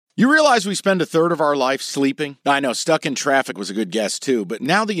You realize we spend a third of our life sleeping? I know, stuck in traffic was a good guess too, but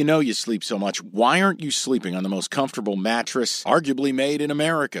now that you know you sleep so much, why aren't you sleeping on the most comfortable mattress arguably made in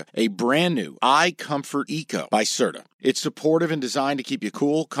America? A brand new iComfort Eco by Serta. It's supportive and designed to keep you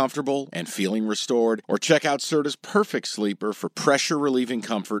cool, comfortable, and feeling restored. Or check out Serta's Perfect Sleeper for pressure-relieving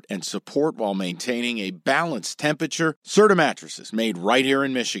comfort and support while maintaining a balanced temperature. Serta mattresses made right here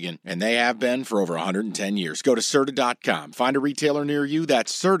in Michigan, and they have been for over 110 years. Go to Serta.com. Find a retailer near you.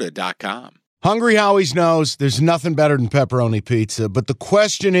 That's Serta.com. Hungry Howie's knows there's nothing better than pepperoni pizza, but the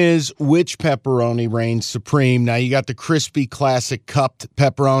question is, which pepperoni reigns supreme? Now, you got the crispy, classic cupped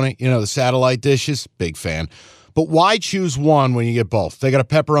pepperoni, the satellite dishes. Big fan. But why choose one when you get both? They got a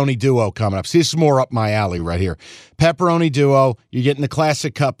pepperoni duo coming up. See, this is more up my alley right here. Pepperoni duo, you're getting the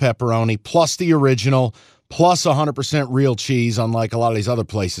classic cup pepperoni, plus the original, plus 100% real cheese, unlike a lot of these other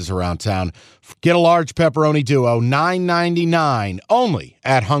places around town. Get a large pepperoni duo, $9.99, only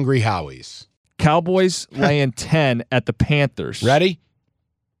at Hungry Howie's. Cowboys laying 10 at the Panthers. Ready?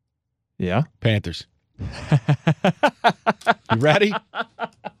 Yeah. Panthers. You ready?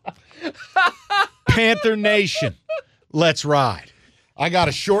 Panther Nation. Let's ride. I got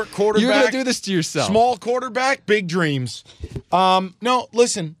a short quarterback. You're going to do this to yourself. Small quarterback, big dreams. No,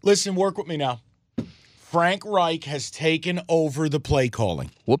 listen, work with me now. Frank Reich has taken over the play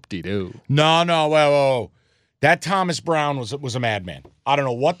calling. Whoop-de-doo. No, whoa. That Thomas Brown was a madman. I don't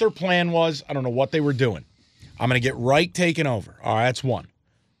know what their plan was. I don't know what they were doing. I'm going to get Reich taken over. All right, that's one.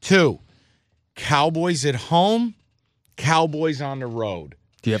 Two, Cowboys at home, Cowboys on the road.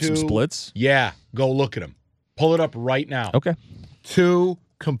 Do you have some splits? Yeah, go look at them. Pull it up right now. Okay. Two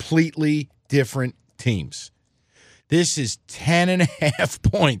completely different teams. This is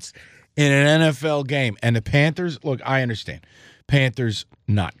 10.5 points in an NFL game. And the Panthers, look, I understand. Panthers,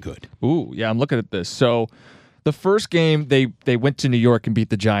 not good. Ooh, yeah, I'm looking at this. So the first game, they went to New York and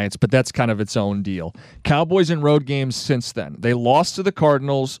beat the Giants, but that's kind of its own deal. Cowboys in road games since then. They lost to the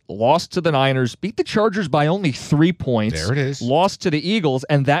Cardinals, lost to the Niners, beat the Chargers by only 3 points. There it is. Lost to the Eagles,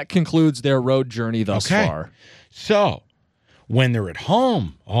 and that concludes their road journey thus far. So when they're at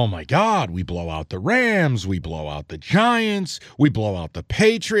home, oh my God, we blow out the Rams, we blow out the Giants, we blow out the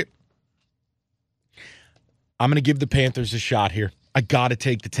Patriots. I'm going to give the Panthers a shot here. I got to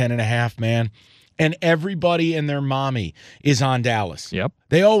take the 10.5, man. And everybody and their mommy is on Dallas. Yep.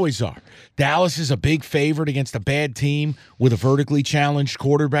 They always are. Dallas is a big favorite against a bad team with a vertically challenged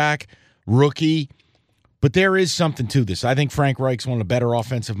quarterback, rookie. But there is something to this. I think Frank Reich's one of the better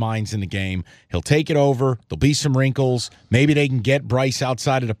offensive minds in the game. He'll take it over. There'll be some wrinkles. Maybe they can get Bryce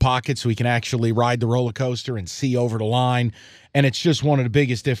outside of the pocket so he can actually ride the roller coaster and see over the line. And it's just one of the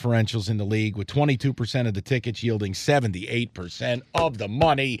biggest differentials in the league, with 22% of the tickets yielding 78% of the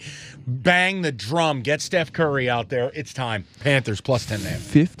money. Bang the drum. Get Steph Curry out there. It's time. Panthers plus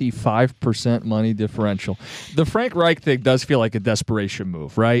 10.5. 55% money differential. The Frank Reich thing does feel like a desperation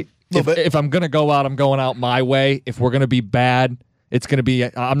move, right? If I'm going to go out, I'm going out my way. If we're going to be bad, it's going to be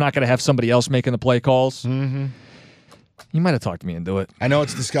 – I'm not going to have somebody else making the play calls. Mm-hmm. You might have talked me into it. I know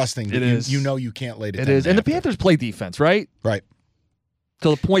it's disgusting. But It is. You know you can't lay it down. It is. And the Panthers play defense, right? Right.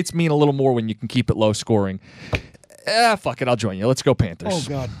 So the points mean a little more when you can keep it low scoring. Fuck it. I'll join you. Let's go Panthers.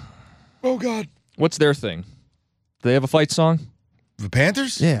 Oh, God. What's their thing? Do they have a fight song? The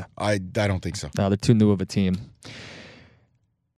Panthers? Yeah. I don't think so. No, they're too new of a team.